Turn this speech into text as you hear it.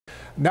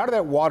Now to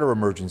that water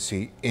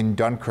emergency in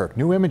Dunkirk.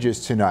 New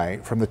images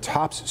tonight from the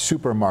Tops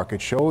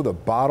supermarket show the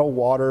bottled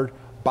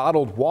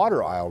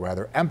water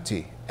aisle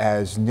empty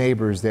as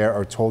neighbors there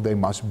are told they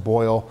must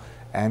boil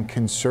and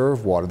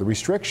conserve water. The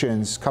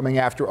restrictions coming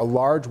after a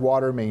large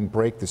water main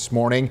break this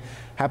morning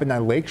happened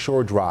on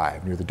Lakeshore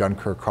Drive near the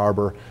Dunkirk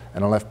harbor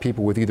and left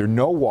people with either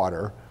no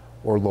water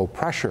or low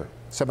pressure.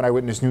 7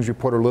 Eyewitness News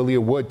reporter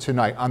Lilia Wood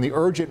tonight on the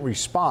urgent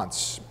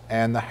response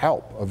and the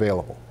help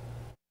available.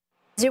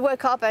 You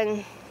wake up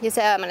and you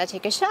say, I'm going to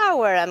take a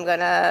shower, I'm going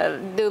to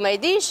do my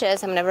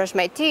dishes, I'm going to brush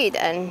my teeth,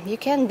 and you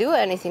can't do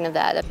anything of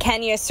that.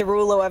 Kenya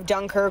Cerullo of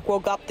Dunkirk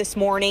woke up this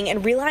morning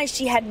and realized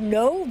she had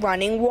no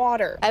running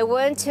water. I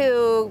went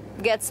to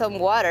get some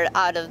water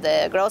out of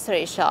the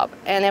grocery shop,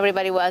 and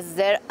everybody was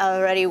there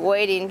already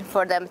waiting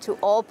for them to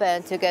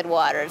open to get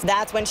water.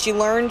 That's when she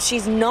learned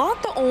she's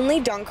not the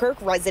only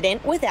Dunkirk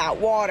resident without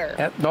water.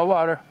 Yep, no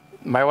water.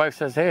 My wife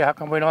says, hey, how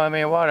come we don't have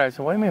any water? I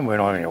said, what do you mean we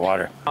don't have any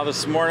water?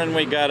 This morning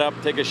we got up,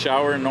 take a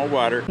shower, no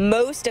water.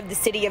 Most of the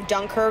city of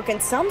Dunkirk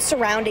and some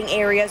surrounding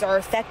areas are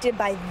affected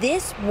by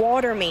this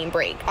water main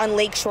break on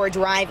Lakeshore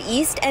Drive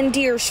East and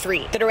Deer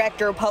Street. The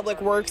director of Public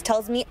Works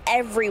tells me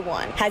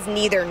everyone has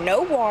neither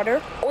no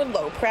water or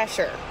low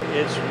pressure.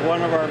 It's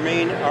one of our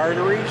main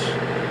arteries.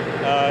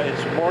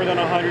 It's more than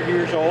 100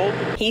 years old.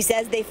 He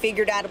says they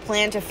figured out a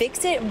plan to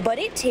fix it, but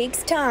it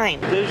takes time.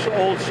 This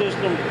old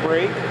system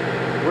break,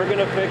 we're going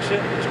to fix it.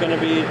 It's going to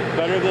be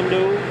better than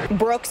new.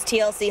 Brooks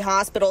TLC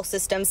Hospital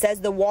System says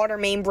the water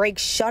main break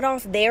shut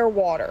off their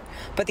water,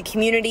 but the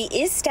community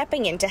is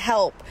stepping in to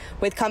help,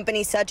 with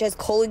companies such as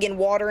Culligan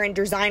Water and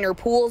Designer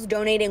Pools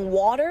donating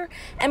water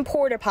and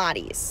porta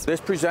potties. This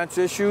presents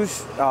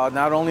issues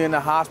not only in the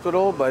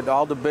hospital, but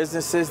all the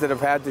businesses that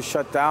have had to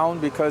shut down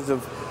because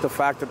of the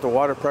fact that the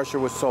water pressure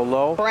was so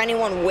low. For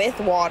anyone with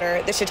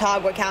water, the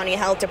Chautauqua County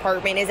Health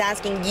Department is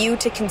asking you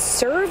to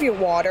conserve your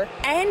water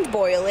and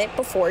boil it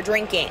before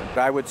drinking.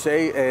 I would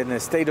say in a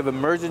state of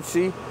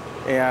emergency,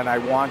 and I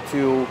want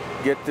to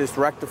get this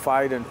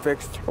rectified and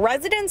fixed.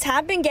 Residents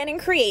have been getting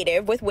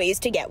creative with ways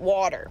to get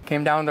water.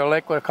 Came down to the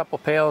lake with a couple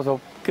pails, we'll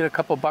get a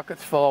couple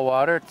buckets full of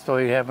water so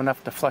you have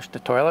enough to flush the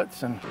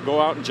toilets. And go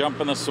out and jump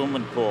in the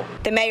swimming pool.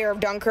 The mayor of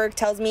Dunkirk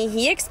tells me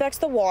he expects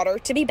the water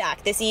to be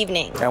back this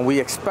evening. And we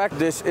expect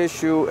this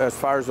issue, as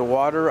far as the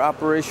water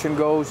operation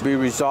goes, to be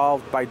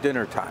resolved by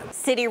dinner time.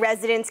 City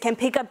residents can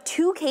pick up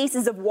 2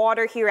 cases of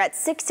water here at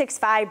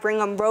 665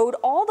 Brigham Road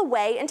all the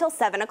way until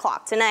 7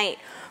 o'clock tonight.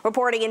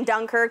 Reporting in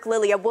Dunkirk,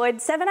 Lilia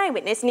Wood, 7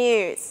 Eyewitness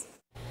News.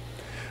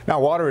 Now,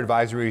 water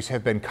advisories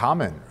have been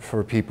common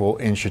for people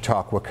in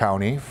Chautauqua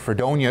County.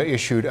 Fredonia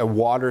issued a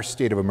water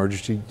state of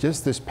emergency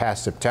just this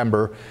past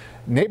September.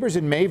 Neighbors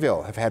in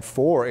Mayville have had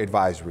 4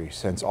 advisories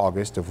since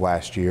August of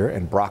last year,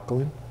 and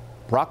Brockton,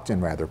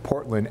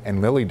 Portland, and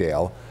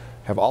Lilydale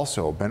have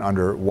also been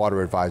under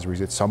water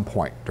advisories at some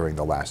point during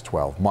the last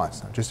 12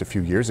 months. Now, just a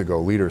few years ago,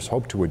 leaders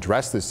hoped to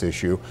address this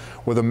issue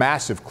with a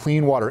massive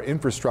clean water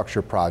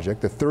infrastructure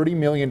project. The $30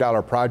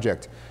 million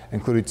project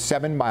included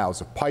 7 miles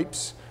of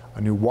pipes,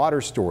 a new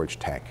water storage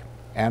tank,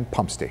 and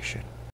pump station.